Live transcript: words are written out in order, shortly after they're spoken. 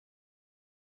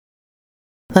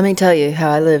Let me tell you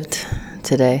how I lived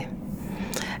today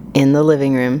in the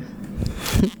living room.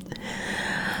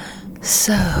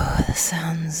 So, the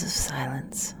sounds of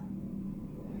silence.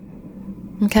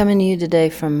 I'm coming to you today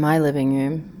from my living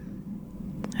room,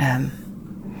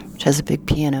 which has a big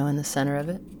piano in the center of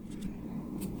it.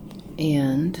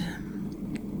 And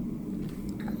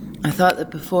I thought that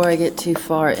before I get too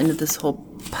far into this whole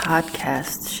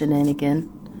podcast shenanigan,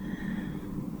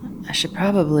 I should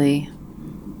probably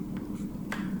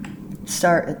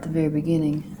start at the very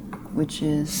beginning, which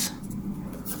is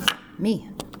me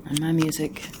and my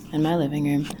music in my living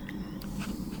room.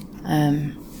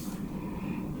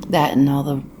 That and all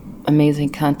the amazing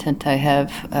content I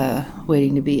have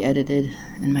waiting to be edited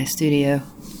in my studio.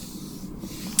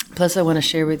 Plus, I want to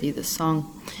share with you this song.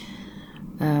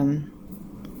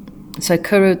 So I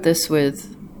co-wrote this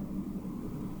with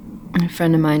a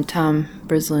friend of mine, Tom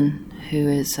Brislin, who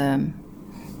is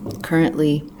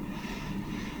currently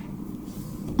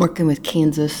working with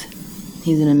Kansas.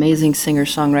 He's an amazing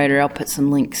singer-songwriter. I'll put some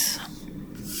links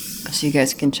so you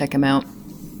guys can check him out.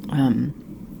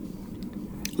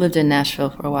 Lived in Nashville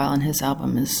for a while, and his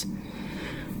album is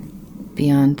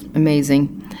beyond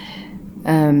amazing.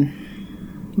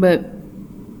 But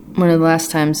one of the last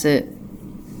times that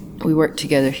we worked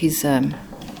together, he's been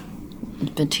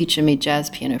teaching me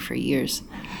jazz piano for years.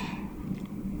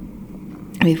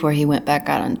 Before he went back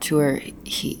out on tour,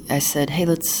 I said, "Hey,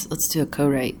 let's do a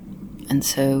co-write." And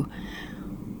so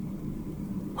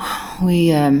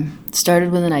we started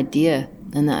with an idea,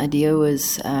 and the idea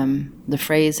was the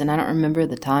phrase, and I don't remember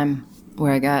the time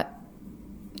where I got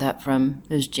that from.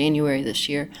 It was January this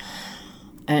year,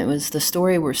 and it was "The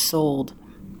story we're sold."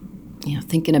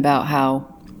 Thinking about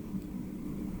how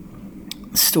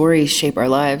stories shape our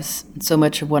lives. So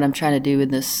much of what I'm trying to do in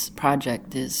this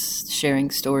project is sharing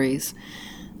stories,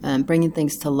 bringing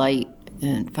things to light,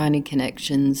 and finding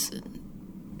connections,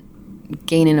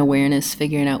 gaining awareness,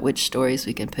 figuring out which stories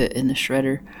we can put in the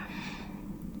shredder.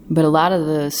 But a lot of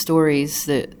the stories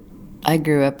that I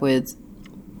grew up with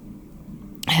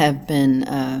have been,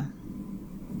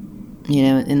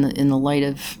 in the light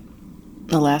of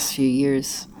the last few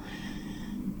years,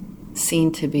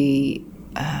 seen to be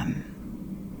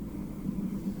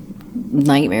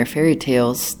nightmare fairy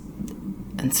tales.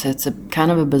 And so it's a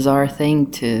kind of a bizarre thing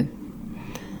to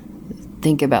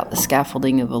think about the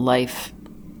scaffolding of a life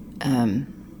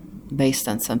based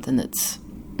on something that's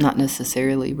not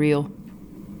necessarily real.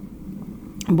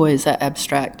 Boy, is that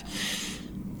abstract.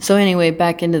 So anyway,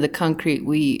 back into the concrete,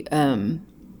 we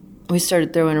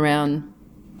started throwing around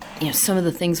some of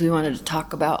the things we wanted to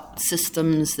talk about,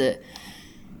 systems that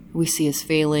we see as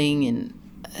failing, and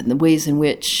the ways in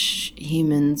which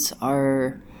humans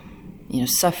are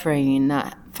suffering and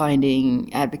not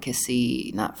finding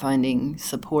advocacy, not finding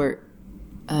support.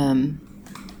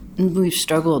 We've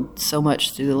struggled so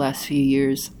much through the last few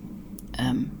years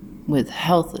with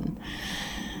health and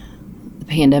the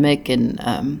pandemic and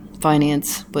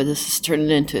finance, but this is turning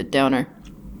into a downer.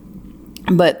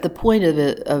 But the point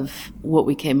of what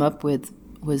we came up with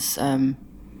was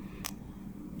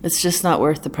it's just not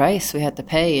worth the price we had to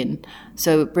pay. And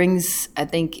so it brings, I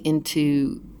think,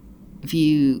 into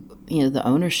view, the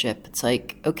ownership. It's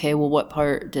like, okay, well, what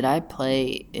part did I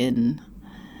play in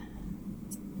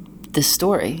this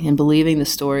story, in believing the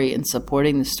story and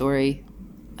supporting the story?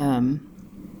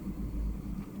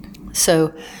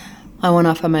 So I went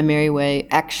off on my merry way.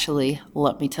 Actually,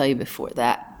 let me tell you before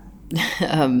that,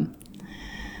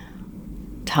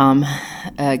 Tom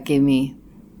gave me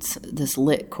this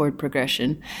lit chord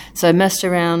progression. So I messed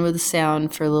around with the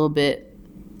sound for a little bit,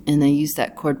 and I used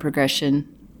that chord progression,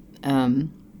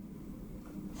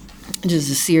 just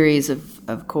a series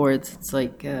of chords. It's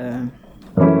like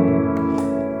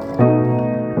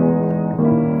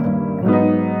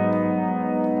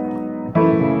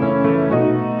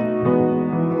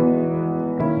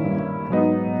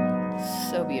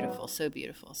so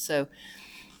beautiful. So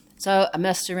I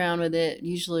messed around with it.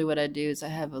 Usually what I do is I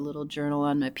have a little journal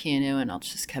on my piano, and I'll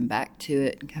just come back to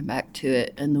it.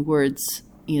 And the words,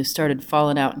 started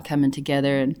falling out and coming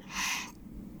together.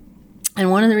 And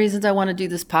one of the reasons I want to do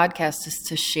this podcast is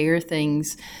to share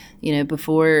things,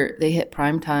 before they hit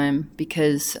prime time,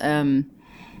 because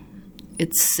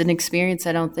it's an experience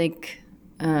I don't think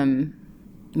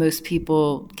most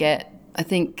people get. I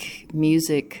think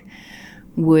music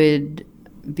would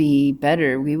be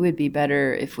better. We would be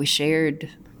better if we shared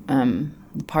the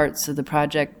parts of the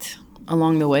project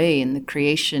along the way in the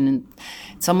creation. And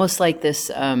it's almost like this,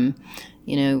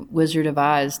 Wizard of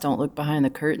Oz, don't look behind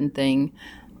the curtain thing.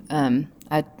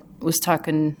 I was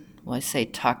talking,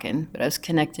 but I was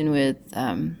connecting with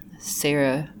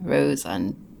Sarah Rose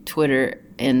on Twitter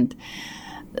and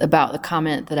about the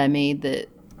comment that I made that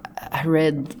I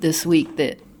read this week,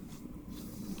 that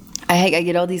I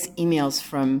get all these emails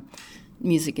from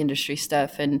music industry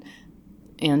stuff, and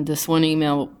this one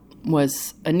email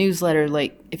was a newsletter,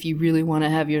 like, if you really want to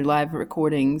have your live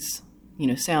recordings,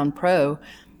 sound pro,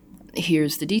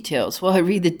 here's the details. Well, I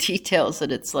read the details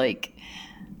and it's like,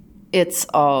 it's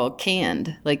all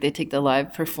canned. Like, they take the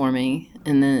live performing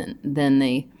and then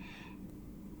they,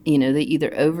 they either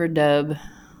overdub,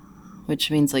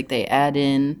 which means like they add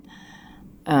in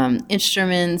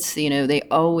instruments. They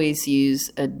always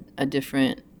use a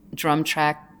different drum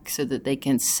track so that they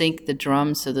can sync the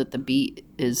drums so that the beat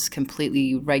is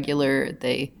completely regular.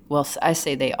 I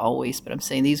say they always, but I'm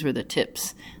saying these were the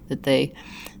tips that they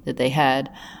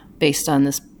had based on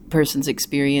this person's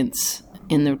experience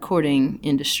in the recording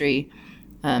industry.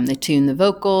 They tune the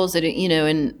vocals,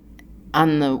 and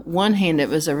on the one hand, it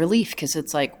was a relief because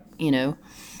it's like, I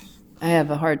have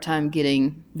a hard time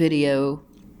getting video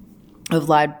of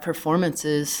live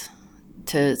performances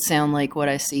to sound like what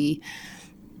I see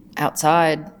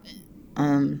outside.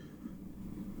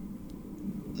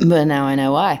 But now I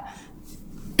know why.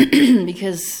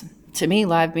 Because to me,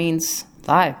 live means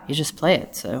live. You just play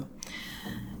it. So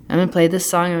I'm going to play this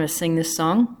song. I'm going to sing this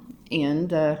song,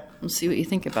 and we'll see what you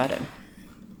think about it.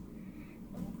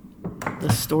 The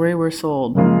Story We're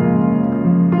Sold.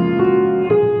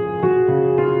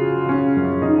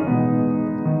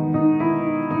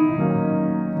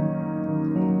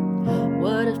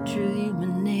 What if true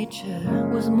human nature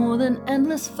was more than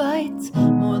endless fights,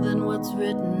 more than what's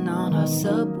written on our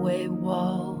subway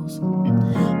walls,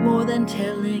 more than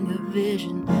telling a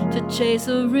vision to chase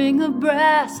a ring of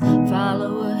brass,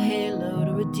 follow a halo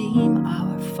to redeem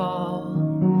our fall?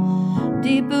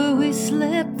 Deeper we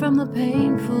slip from the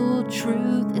painful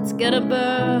truth, it's gonna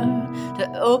burn to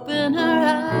open our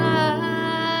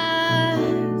eyes.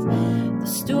 The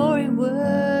story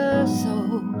we're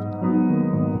sold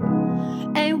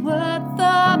ain't worth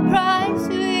the price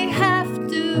we have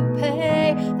to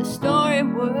pay. The story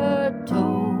we're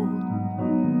told,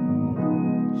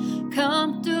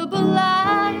 comfortable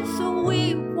lies so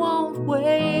we won't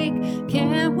wake.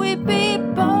 Can we be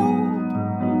bold?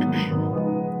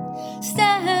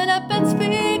 Stand up and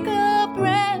speak a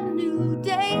brand new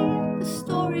day. The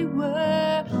story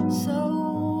we're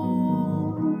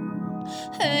sold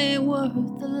ain't worth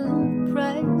the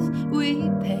price we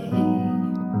pay.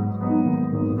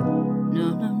 No,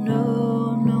 no, no,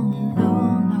 no, no,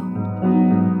 no.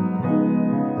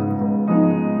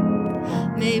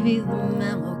 Maybe the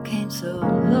memo came so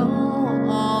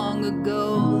long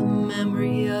ago, the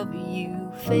memory of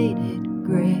you faded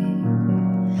gray.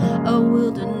 A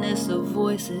wilderness of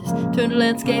voices turned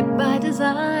landscape by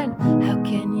design. How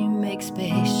can you make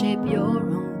space shape your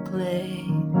own play?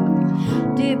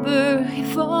 Deeper you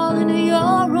fall into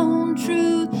your own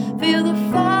truth, feel the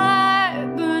fire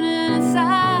burning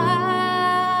inside.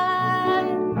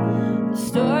 The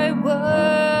story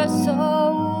we're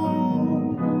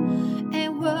sold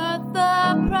ain't worth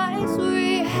the price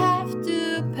we have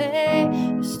to pay.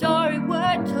 The story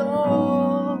we're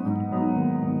told,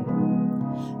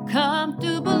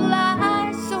 comfortable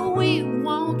lies so we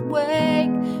won't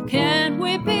wake. Can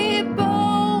we be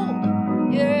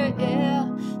bold? Yeah, yeah.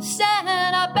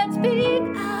 Stand up and speak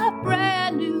a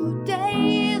brand new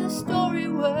day. The story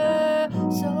we're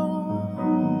sold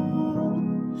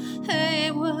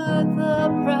ain't worth the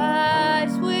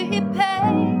price we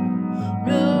pay.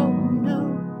 No, no,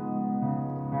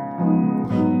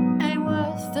 ain't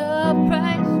worth the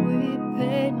price we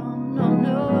pay. No, no,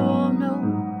 no, no.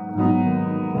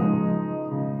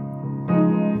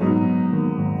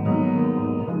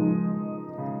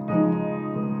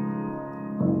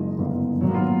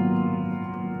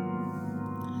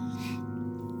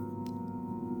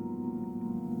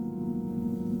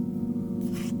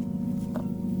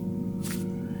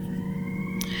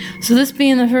 So this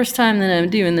being the first time that I'm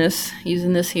doing this,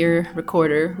 using this here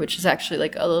recorder, which is actually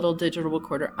like a little digital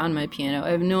recorder on my piano, I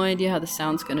have no idea how the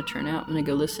sound's going to turn out. I'm going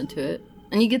to go listen to it.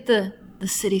 And you get the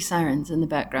city sirens in the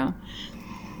background.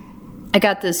 I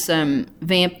got this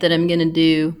vamp that I'm going to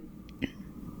do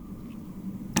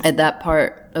at that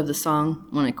part of the song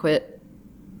when I quit,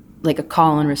 like a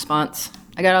call and response.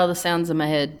 I got all the sounds in my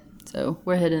head, so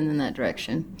we're heading in that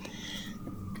direction.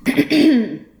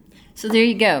 So there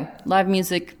you go. Live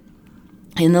music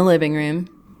in the living room.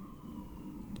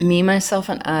 Me, myself,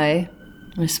 and I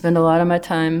spend a lot of my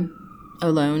time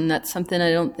alone. That's something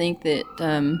I don't think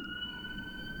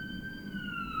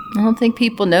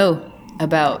people know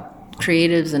about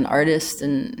creatives and artists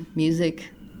and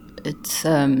music. It's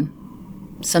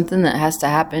something that has to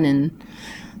happen in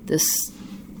this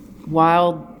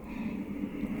wild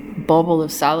bubble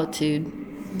of solitude.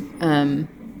 I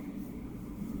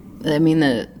mean,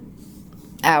 the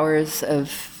hours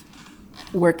of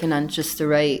working on just the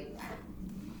right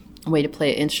way to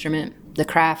play an instrument, the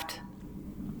craft,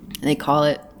 they call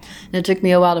it. And it took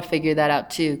me a while to figure that out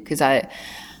too, because I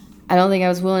don't think I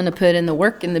was willing to put in the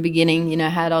work in the beginning. You know, I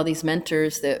had all these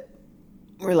mentors that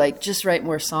were like, just write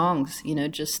more songs, you know,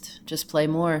 just play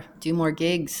more, do more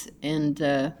gigs. And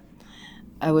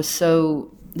I was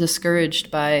so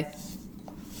discouraged by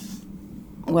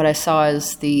what I saw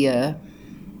as the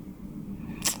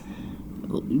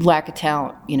lack of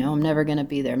talent. You know, I'm never going to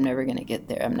be there. I'm never going to get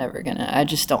there. I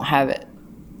just don't have it.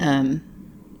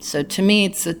 So to me,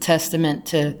 it's a testament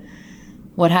to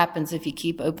what happens if you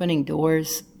keep opening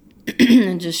doors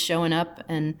and just showing up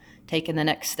and taking the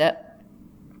next step.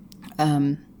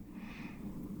 I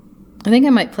think I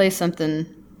might play something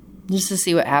just to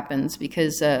see what happens,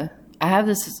 because I have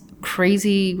this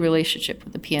crazy relationship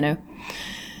with the piano.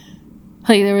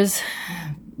 Like, there was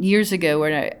years ago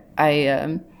where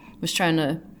I was trying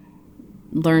to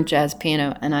learn jazz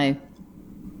piano, and I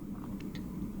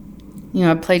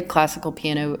played classical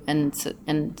piano, and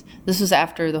this was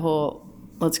after the whole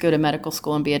let's go to medical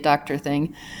school and be a doctor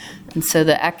thing. And so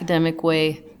the academic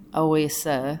way always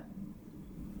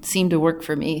seemed to work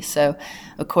for me. So,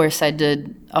 of course, I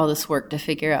did all this work to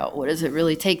figure out what does it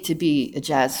really take to be a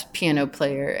jazz piano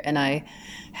player. And I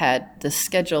had the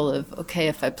schedule of, okay,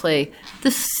 if I play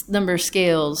this number of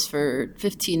scales for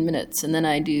 15 minutes, and then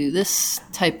I do this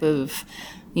type of,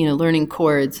 learning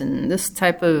chords, and this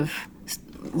type of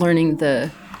learning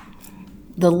the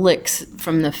licks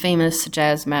from the famous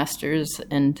jazz masters.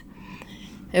 And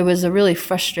it was a really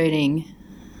frustrating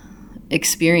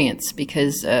experience,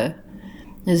 because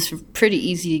it's pretty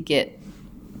easy to get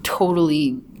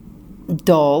totally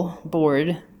dull,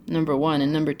 bored, number one.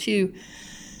 And number two,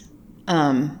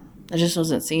 I just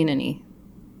wasn't seeing any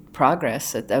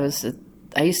progress.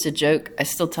 I used to joke, I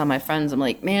still tell my friends, I'm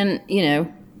like, man,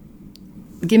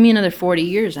 give me another 40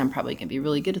 years, I'm probably going to be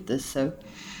really good at this. So,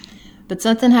 but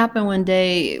something happened one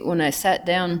day when I sat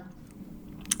down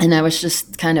and I was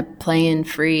just kind of playing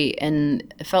free,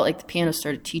 and it felt like the piano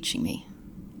started teaching me,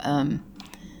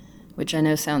 which I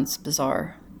know sounds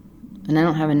bizarre. And I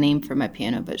don't have a name for my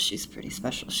piano, but she's pretty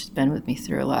special. She's been with me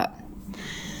through a lot.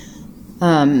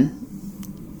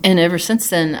 And ever since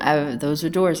then, those are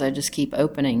doors I just keep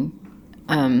opening.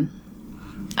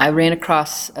 I ran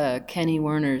across Kenny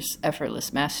Werner's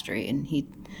Effortless Mastery, and he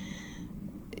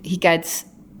guides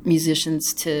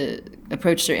musicians to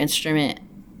approach their instrument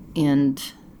and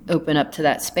open up to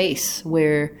that space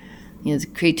where the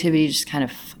creativity just kind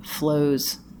of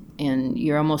flows, and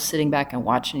you're almost sitting back and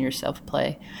watching yourself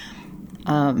play.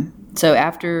 So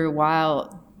after a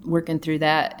while working through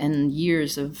that and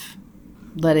years of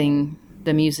letting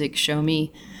the music show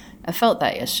me, I felt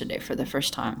that yesterday for the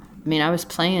first time. I mean, I was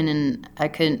playing and I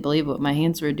couldn't believe what my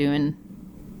hands were doing.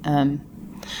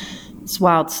 It's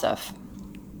wild stuff.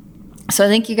 So I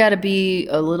think you got to be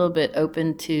a little bit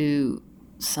open to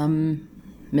some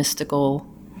mystical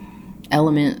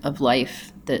element of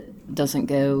life that doesn't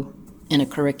go in a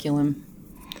curriculum,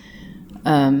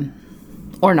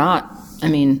 or not. I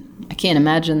mean, I can't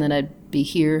imagine that I'd be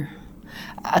here.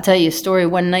 I'll tell you a story.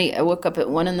 One night I woke up at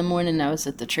 1 a.m. I was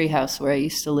at the treehouse where I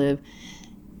used to live.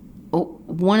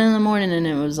 1 a.m, and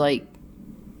it was like,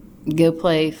 go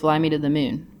play Fly Me to the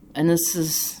Moon. And this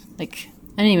is like,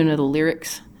 I didn't even know the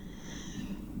lyrics.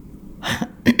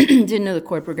 Didn't know the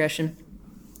chord progression.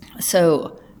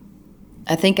 So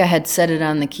I think I had set it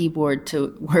on the keyboard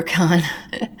to work on.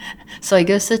 So I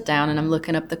go sit down and I'm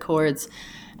looking up the chords,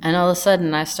 and all of a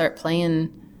sudden I start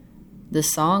playing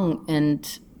this song,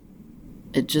 and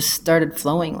it just started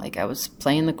flowing. Like I was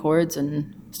playing the chords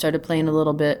and started playing a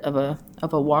little bit of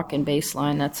a walk-in bass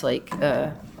line that's like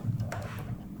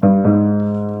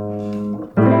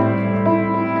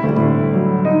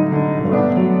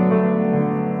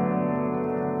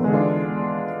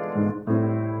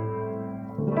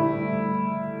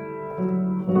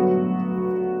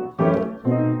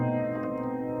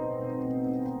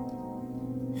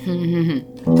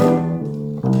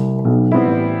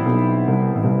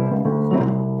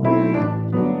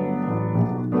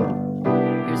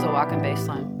here's a walk-in bass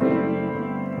line.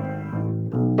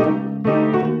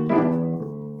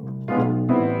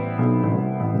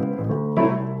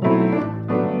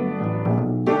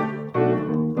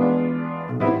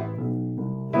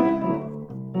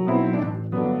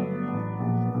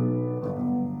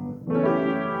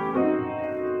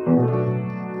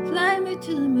 Fly me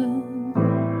to the moon.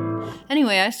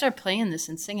 Anyway, I started playing this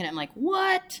and singing it. I'm like,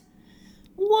 what?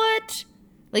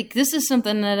 Like, this is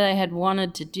something that I had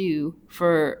wanted to do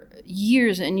for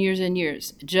years and years and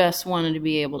years. Just wanted to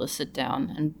be able to sit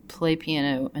down and play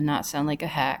piano and not sound like a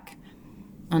hack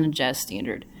on a jazz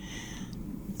standard.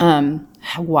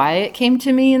 Why it came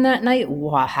to me in that night,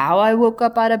 how I woke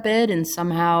up out of bed and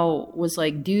somehow was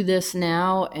like, do this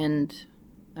now, and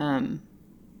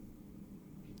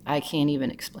I can't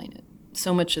even explain it.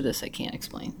 So much of this I can't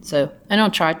explain. So I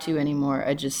don't try to anymore.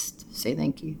 I just say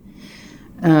thank you.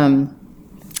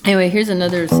 Anyway, here's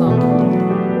another song.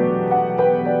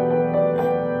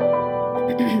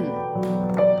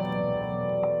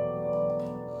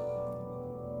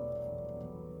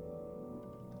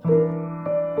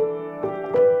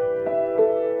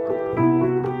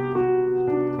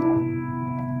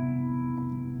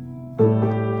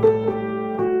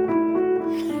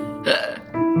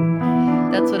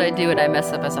 That's what I do when I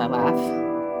mess up, as I laugh.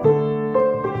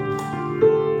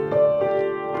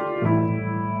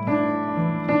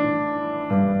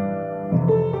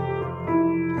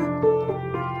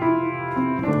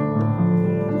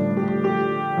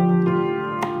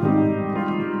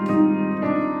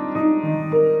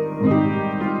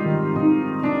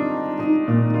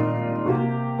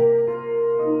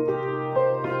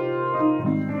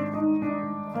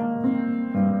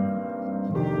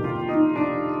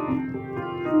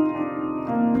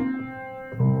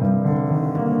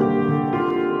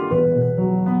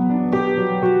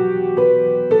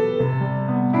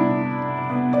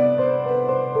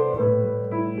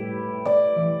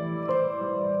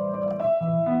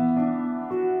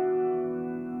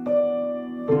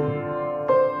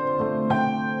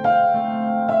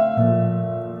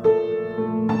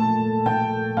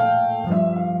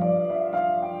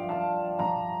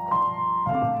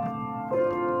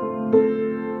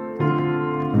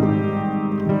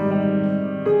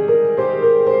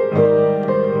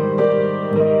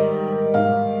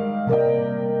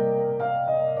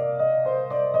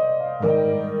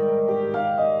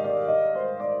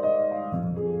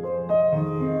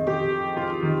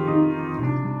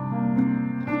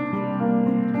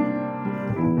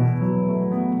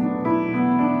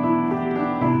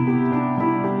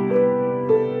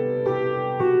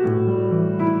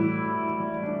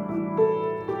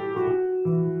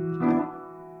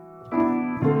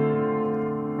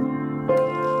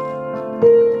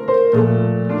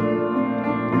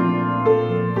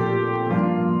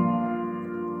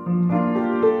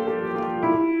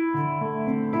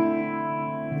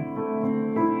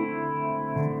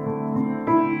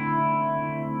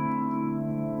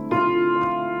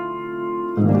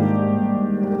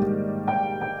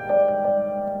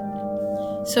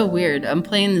 So weird. I'm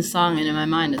playing this song, and in my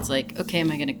mind it's like, okay,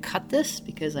 am I going to cut this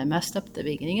because I messed up the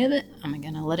beginning of it? Am I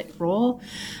going to let it roll?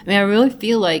 I mean, I really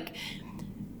feel like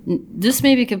this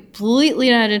may be completely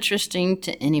not interesting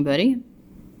to anybody,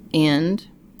 and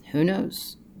who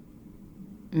knows?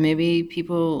 Maybe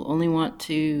people only want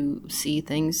to see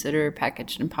things that are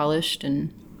packaged and polished,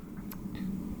 and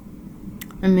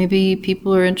maybe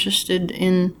people are interested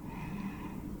in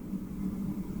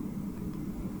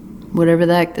whatever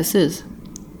the heck this is.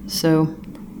 So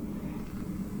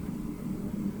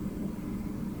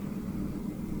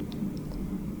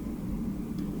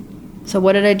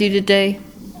what did I do today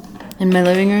in my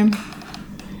living room?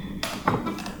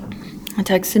 I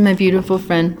texted my beautiful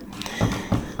friend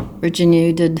Virginia,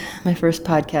 who did my first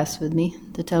podcast with me,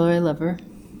 to tell her I love her.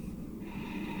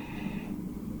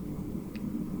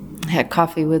 I had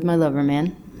coffee with my lover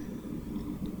man.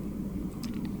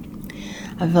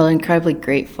 I felt incredibly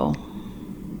grateful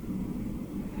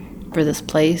for this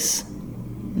place,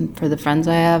 and for the friends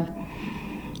I have,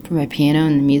 for my piano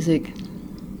and the music.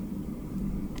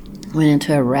 Went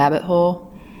into a rabbit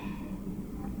hole.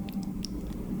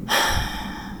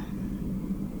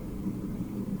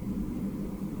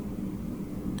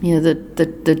 You know,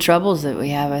 the troubles that we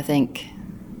have, I think,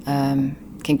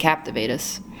 can captivate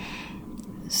us.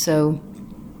 So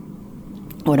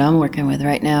what I'm working with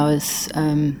right now is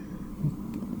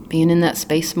being in that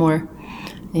space more,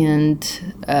 and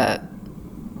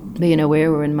being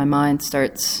aware when my mind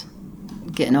starts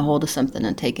getting a hold of something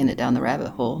and taking it down the rabbit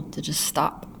hole, to just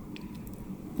stop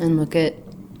and look,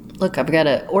 I've got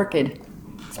an orchid.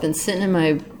 It's been sitting in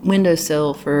my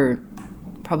windowsill for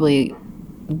probably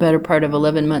the better part of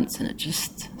 11 months, and it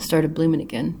just started blooming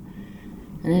again.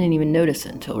 And I didn't even notice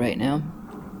it until right now.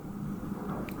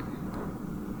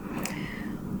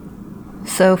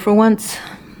 So for once,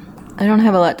 I don't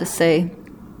have a lot to say.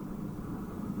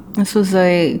 This was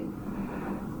a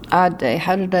odd day.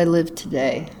 How did I live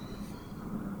today?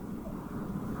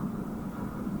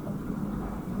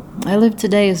 I live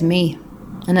today as me.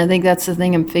 And I think that's the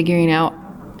thing I'm figuring out,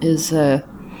 is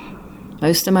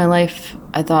Most of my life,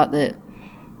 I thought that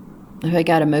if I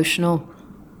got emotional,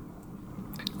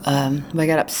 if I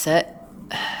got upset,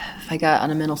 if I got on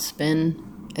a mental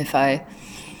spin, if I,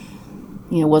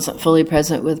 wasn't fully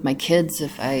present with my kids,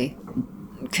 if I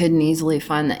couldn't easily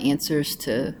find the answers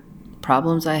to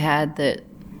problems I had, that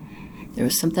there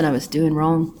was something I was doing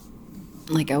wrong.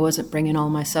 Like I wasn't bringing all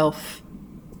myself.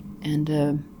 And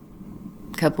a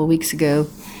couple weeks ago,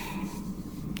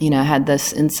 I had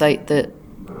this insight that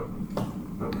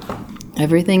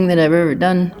everything that I've ever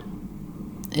done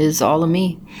is all of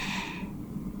me.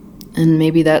 And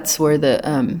maybe that's where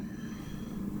the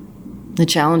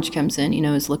challenge comes in,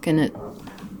 is looking at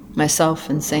myself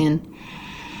and saying,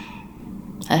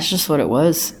 that's just what it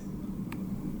was.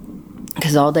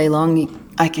 Because all day long,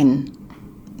 I can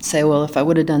say, well, if I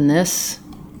would have done this,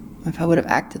 if I would have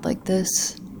acted like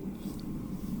this,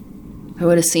 if I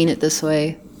would have seen it this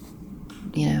way,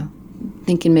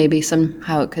 thinking maybe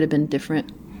somehow it could have been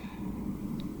different.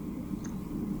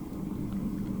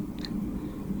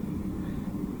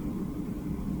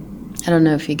 I don't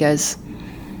know if you guys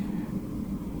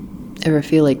ever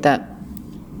feel like that.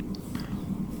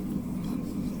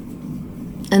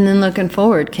 And then looking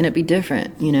forward, can it be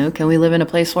different? Can we live in a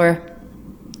place where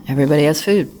everybody has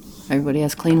food, everybody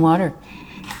has clean water,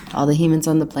 all the humans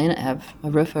on the planet have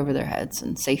a roof over their heads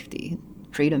and safety,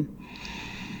 freedom?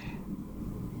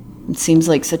 It seems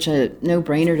like such a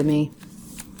no-brainer to me,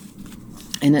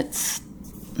 and it's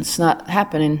not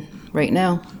happening right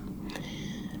now.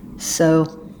 So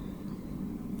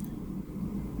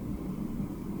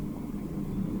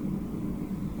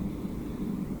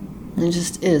it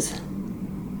just is.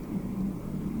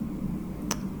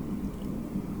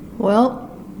 Well,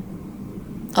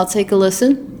 I'll take a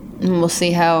listen, and we'll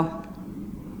see how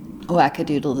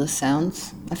wackadoodle this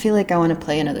sounds. I feel like I want to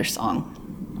play another song.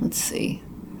 Let's see.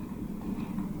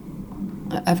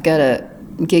 I've got a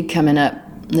gig coming up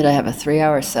that I have a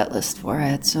 3-hour set list for. I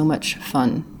had so much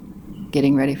fun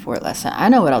getting ready for it last night. I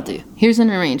know what I'll do. Here's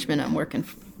an arrangement I'm working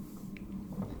for.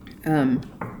 I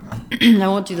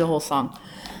won't do the whole song,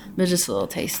 but just a little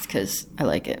taste because I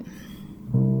like it.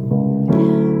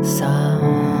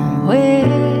 Somewhere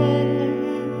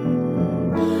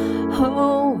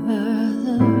over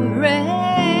the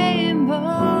rainbow,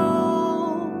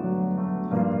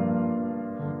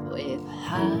 we've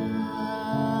high,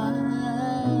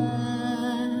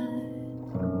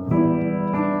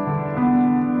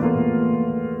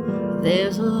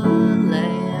 there's a land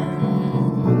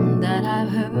that I've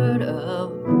heard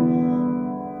of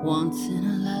once in a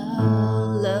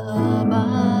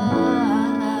lullaby.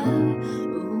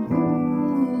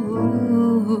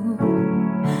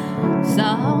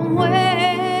 Somewhere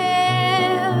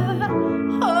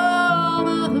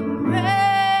over the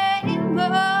rainbow,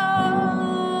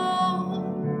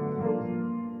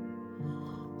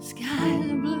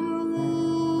 skies are blue,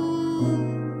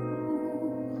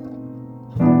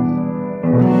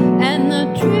 and the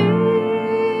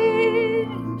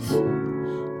dreams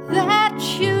that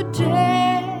you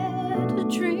dare to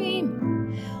dream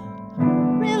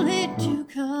really do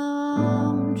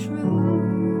come true.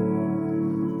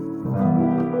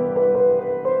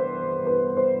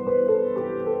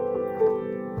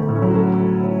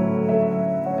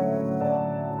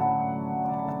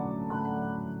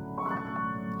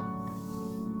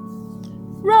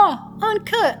 Raw,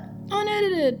 uncut,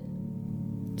 unedited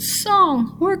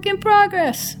song, work in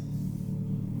progress.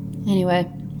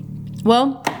 Anyway,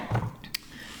 well,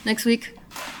 next week,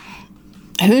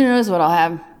 who knows what I'll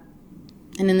have.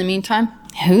 And in the meantime,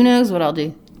 who knows what I'll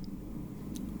do.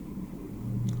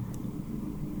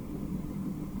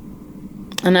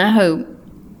 And I hope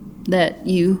that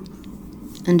you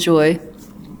enjoy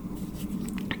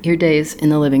your days in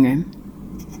the living room.